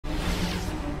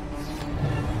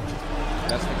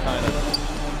That's the kind of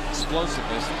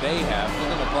explosiveness they have.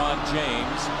 Look at LeBron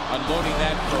James unloading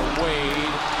that for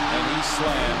Wade, and he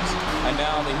slams. And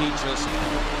now the Heat just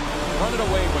running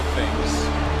away with things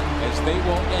as they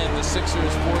will end the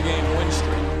Sixers' 4-game win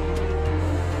streak.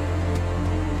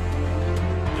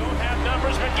 Don't have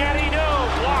numbers, but Getty, no.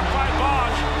 Blocked by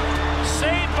Bosch.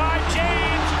 Saved by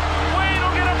James. Wade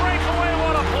will get a breakaway.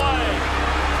 What a play.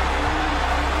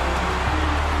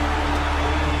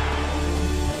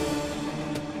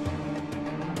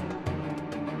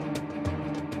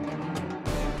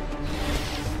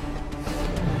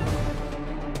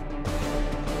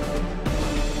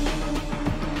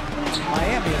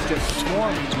 Miami is just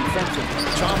swarming defensively.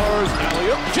 Chalmers,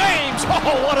 alley-oop, James!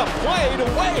 Oh, what a play to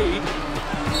Wade!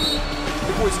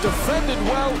 It was defended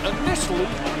well initially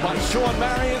by Sean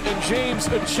Marion, and James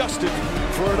adjusted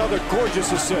for another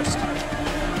gorgeous assist.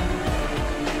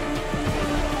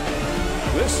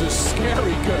 This is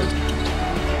scary good.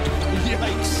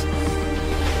 Yikes.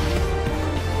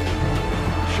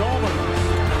 Chalmers.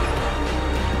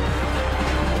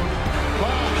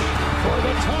 Bosch for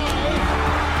the tie.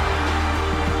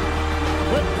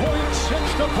 With .6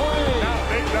 to play.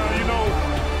 Now, you know,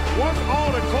 once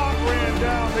all the clock ran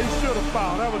down, they should have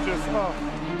fouled. That was just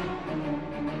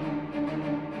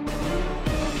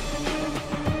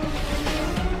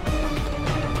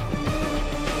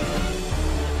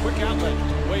Quick outlet.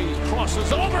 Wade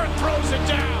crosses over and throws it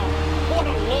down. What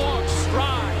a long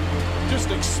stride. Just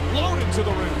exploded to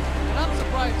the rim. And I'm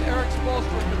surprised Eric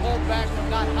Spoelstra could hold back from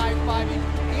not high-fiving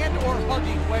and or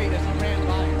hugging Wade as he ran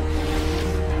by him.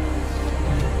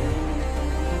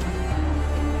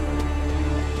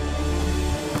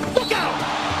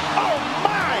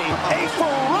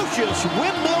 Ferocious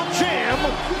windmill jam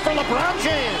for LeBron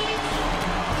James.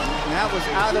 And that was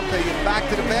out of the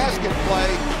back-to-the-basket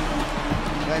play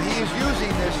that he is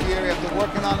using this year after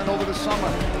working on it over the summer.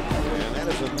 And that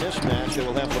is a mismatch that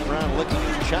will have LeBron licking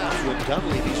his chops when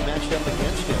Dunleavy's matched up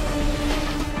against him.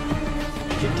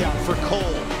 Kick out for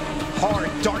Cole. Hard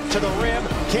dart to the rim.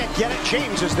 Can't get it.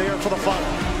 James is there for the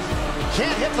follow.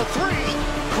 Can't hit the three.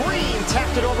 Green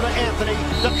tapped it over to Anthony.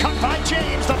 The cut by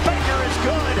James. The banker is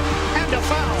good. And a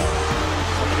foul.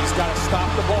 Somebody's got to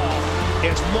stop the ball.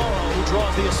 It's Morrow who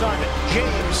draws the assignment.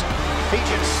 James, he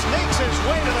just snakes his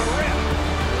way to the rim.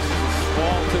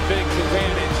 Small to big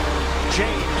advantage.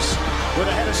 James with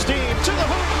a head of steam to the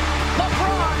hoop.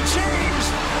 LeBron James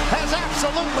has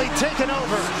absolutely taken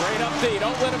over. Great update.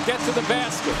 Don't let him get to the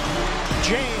basket.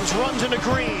 James runs into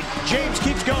Green. James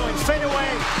keeps going. Fade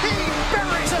away. He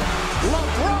buries it.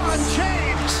 LeBron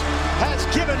James has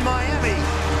given Miami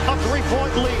a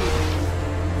 3-point lead.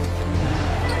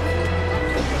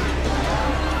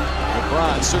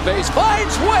 LeBron surveys,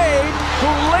 finds Wade, who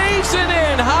lays it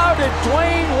in. How did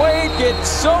Dwayne Wade get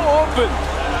so open?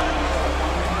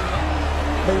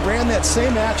 They ran that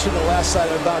same action the last side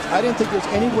of the bounce. I didn't think there's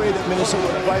any way that Minnesota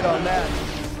would bite on that.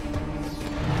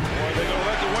 Boy, they're going to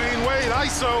let Dwayne Wade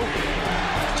ISO.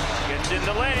 Gets in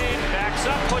the lane, backs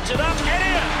up, puts it up, get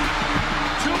in.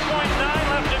 2.9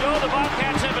 left to go. The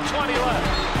Bobcats have a 20 left.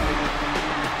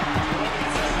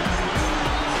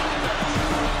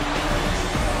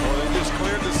 Well, they just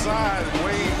cleared the side.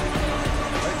 Wade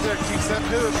right there keeps that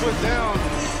pivot foot down.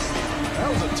 That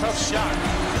was a tough shot.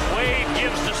 Wade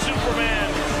gives the Superman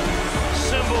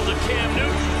symbol to Cam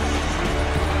Newton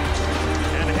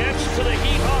and heads to the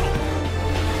Heat huddle.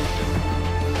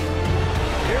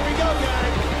 Here we go,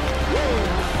 guys. Wade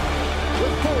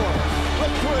with 4,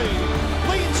 with 3,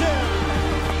 leads in,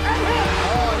 and hits.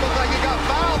 Oh, it looked like he got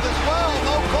fouled as well.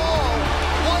 No call.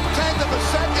 1/10 of a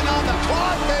second on the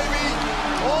clock, baby.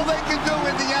 All they can do,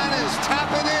 Indiana, is tap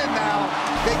it in now.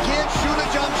 They can't shoot a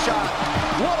jump shot.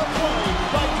 What a play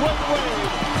by Dwayne Wade.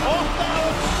 Off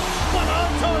balance, but on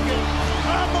target.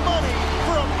 On the money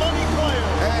for a money player.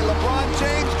 Hey, LeBron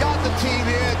James got the team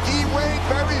here. D-Wade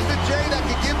buries the J that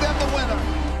could give them the winner.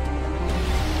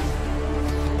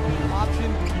 Option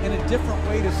and a different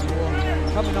way to score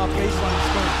coming off baseline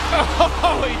screen.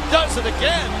 Oh, he does it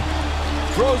again.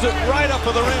 Throws it right up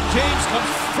to the rim. James comes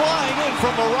flying in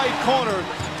from the right corner.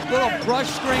 Little brush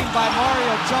screen by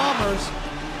Mario Chalmers.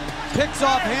 Picks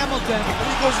off Hamilton. And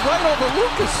he goes right over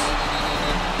Lucas.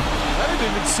 I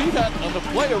didn't even see that on the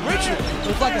play originally. It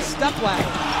was like a step ladder.